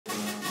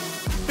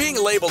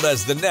Being labeled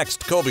as the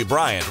next Kobe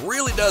Bryant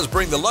really does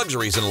bring the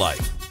luxuries in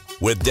life.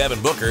 With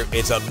Devin Booker,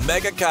 it's a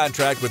mega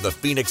contract with the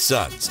Phoenix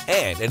Suns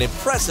and an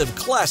impressive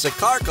classic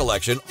car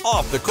collection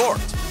off the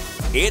court.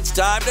 It's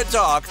time to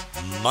talk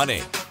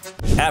money.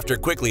 After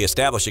quickly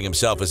establishing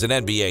himself as an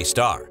NBA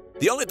star,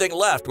 the only thing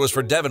left was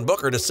for Devin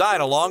Booker to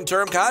sign a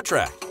long-term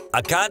contract.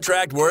 A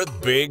contract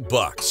worth big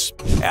bucks.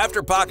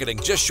 After pocketing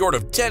just short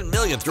of $10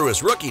 million through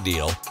his rookie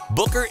deal,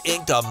 Booker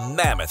inked a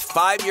mammoth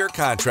 5-year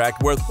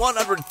contract worth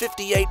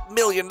 $158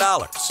 million.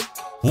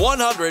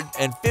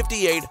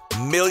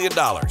 $158 million.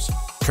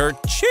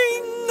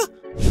 Ka-ching!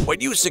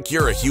 When you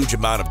secure a huge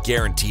amount of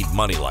guaranteed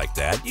money like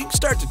that, you can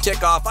start to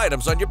tick off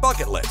items on your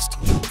bucket list.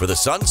 For the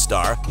Suns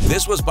star,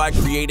 this was by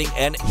creating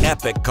an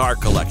epic car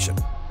collection.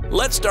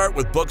 Let's start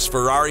with Book's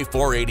Ferrari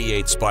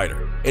 488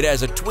 Spider. It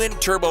has a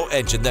twin-turbo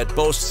engine that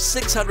boasts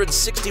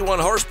 661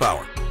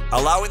 horsepower,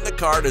 allowing the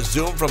car to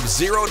zoom from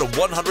 0 to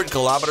 100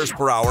 kilometers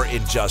per hour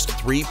in just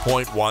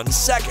 3.1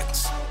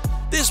 seconds.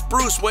 This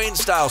Bruce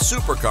Wayne-style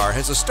supercar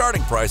has a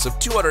starting price of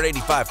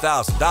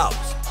 $285,000.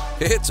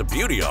 It's a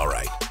beauty, all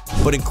right.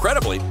 But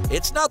incredibly,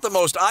 it's not the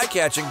most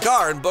eye-catching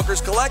car in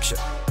Booker's collection,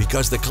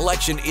 because the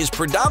collection is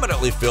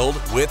predominantly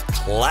filled with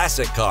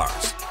classic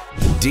cars.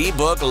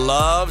 D-Book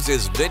loves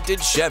his vintage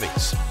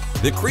Chevys.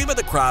 The cream of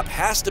the crop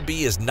has to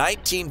be his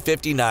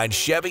 1959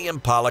 Chevy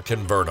Impala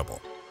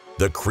convertible.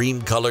 The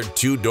cream-colored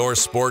two-door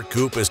sport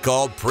coupe is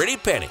called Pretty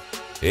Penny.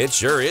 It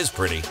sure is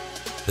pretty.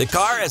 The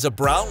car has a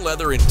brown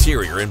leather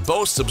interior and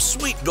boasts some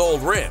sweet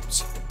gold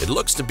rims. It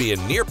looks to be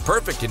in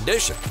near-perfect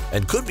condition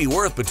and could be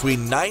worth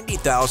between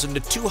 $90,000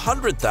 to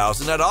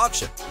 $200,000 at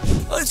auction.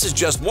 This is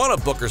just one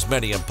of Booker's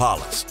many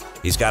Impalas.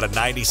 He's got a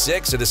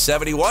 96 and a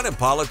 71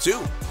 Impala too.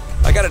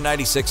 I got a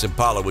 96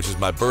 Impala, which is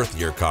my birth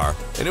year car,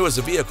 and it was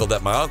a vehicle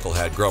that my uncle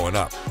had growing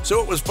up. So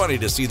it was funny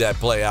to see that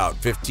play out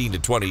 15 to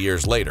 20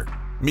 years later.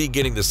 Me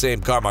getting the same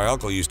car my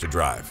uncle used to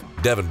drive,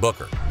 Devin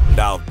Booker.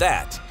 Now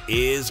that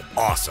is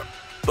awesome.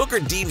 Booker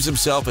deems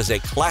himself as a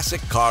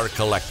classic car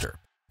collector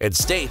and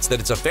states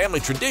that it's a family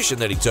tradition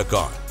that he took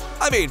on.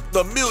 I mean,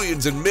 the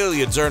millions and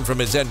millions earned from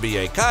his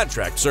NBA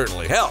contract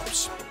certainly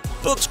helps.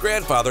 Book's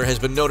grandfather has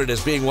been noted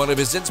as being one of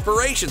his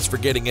inspirations for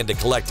getting into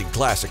collecting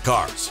classic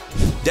cars.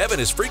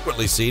 Devin is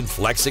frequently seen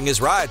flexing his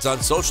rides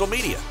on social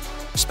media,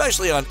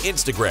 especially on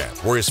Instagram,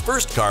 where his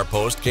first car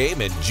post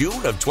came in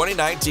June of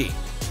 2019.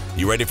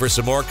 You ready for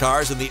some more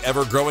cars in the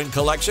ever-growing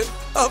collection?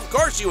 Of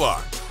course you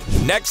are!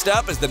 Next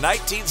up is the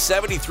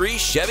 1973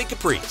 Chevy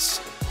Caprice.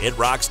 It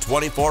rocks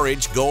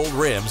 24-inch gold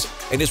rims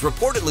and is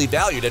reportedly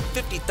valued at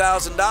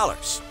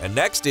 $50,000. And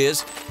next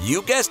is,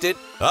 you guessed it,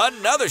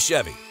 another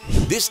Chevy.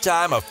 This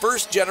time a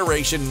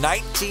first-generation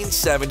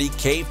 1970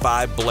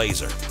 K5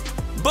 Blazer.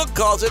 Book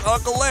calls it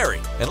Uncle Larry,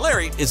 and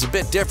Larry is a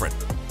bit different.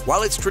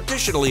 While it's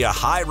traditionally a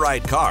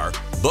high-ride car,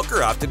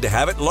 Booker opted to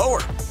have it lower.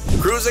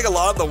 Cruising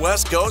along the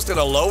West Coast in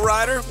a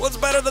lowrider? What's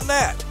better than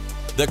that?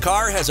 The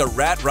car has a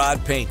rat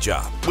rod paint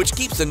job, which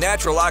keeps the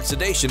natural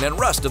oxidation and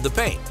rust of the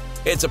paint.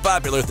 It's a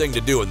popular thing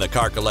to do in the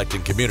car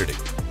collecting community.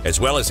 As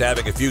well as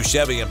having a few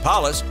Chevy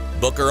Impalas,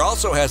 Booker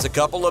also has a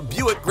couple of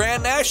Buick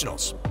Grand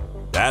Nationals.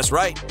 That's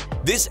right,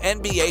 this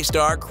NBA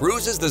star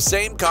cruises the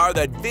same car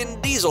that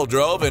Vin Diesel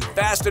drove in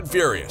Fast and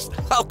Furious.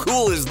 How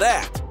cool is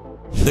that?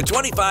 The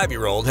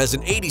 25-year-old has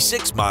an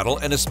 86 model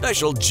and a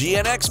special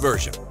GNX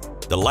version.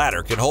 The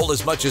latter can hold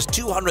as much as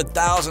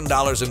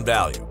 $200,000 in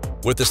value,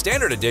 with the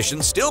standard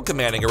edition still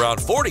commanding around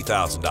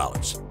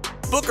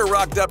 $40,000. Booker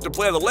rocked up to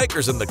play the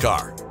Lakers in the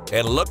car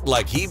and looked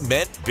like he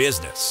meant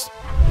business.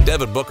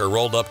 Devin Booker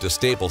rolled up to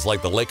Staples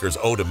like the Lakers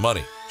owed him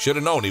money. Should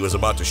have known he was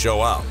about to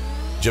show out.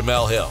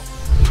 Jamel Hill.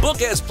 Book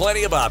has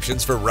plenty of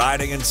options for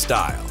riding in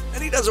style,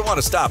 and he doesn't want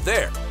to stop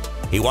there.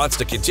 He wants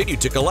to continue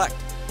to collect,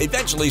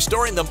 eventually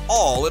storing them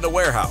all in a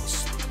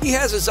warehouse. He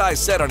has his eyes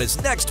set on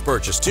his next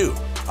purchase too,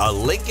 a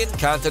Lincoln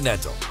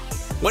Continental.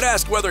 When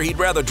asked whether he'd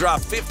rather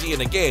drop 50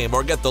 in a game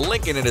or get the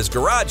Lincoln in his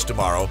garage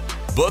tomorrow,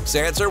 Book's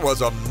answer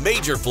was a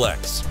major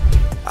flex.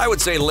 I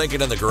would say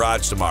Lincoln in the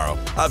garage tomorrow.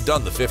 I've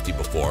done the 50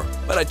 before,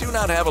 but I do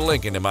not have a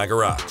Lincoln in my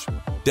garage.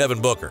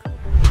 Devin Booker.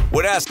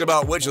 When asked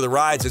about which of the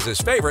rides is his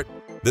favorite,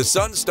 the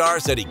Sun star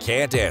said he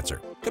can't answer,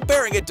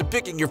 comparing it to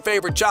picking your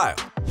favorite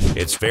child.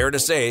 It's fair to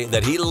say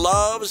that he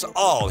loves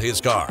all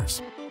his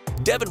cars.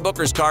 Devin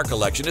Booker's car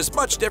collection is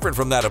much different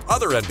from that of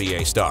other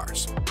NBA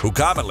stars, who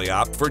commonly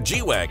opt for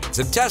G-Wagons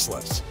and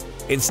Teslas.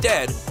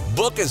 Instead,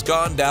 Book has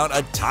gone down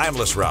a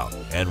timeless route,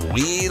 and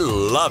we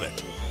love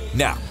it.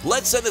 Now,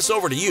 let's send this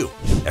over to you.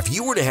 If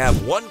you were to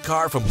have one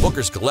car from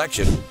Booker's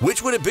collection,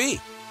 which would it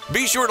be?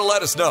 Be sure to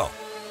let us know.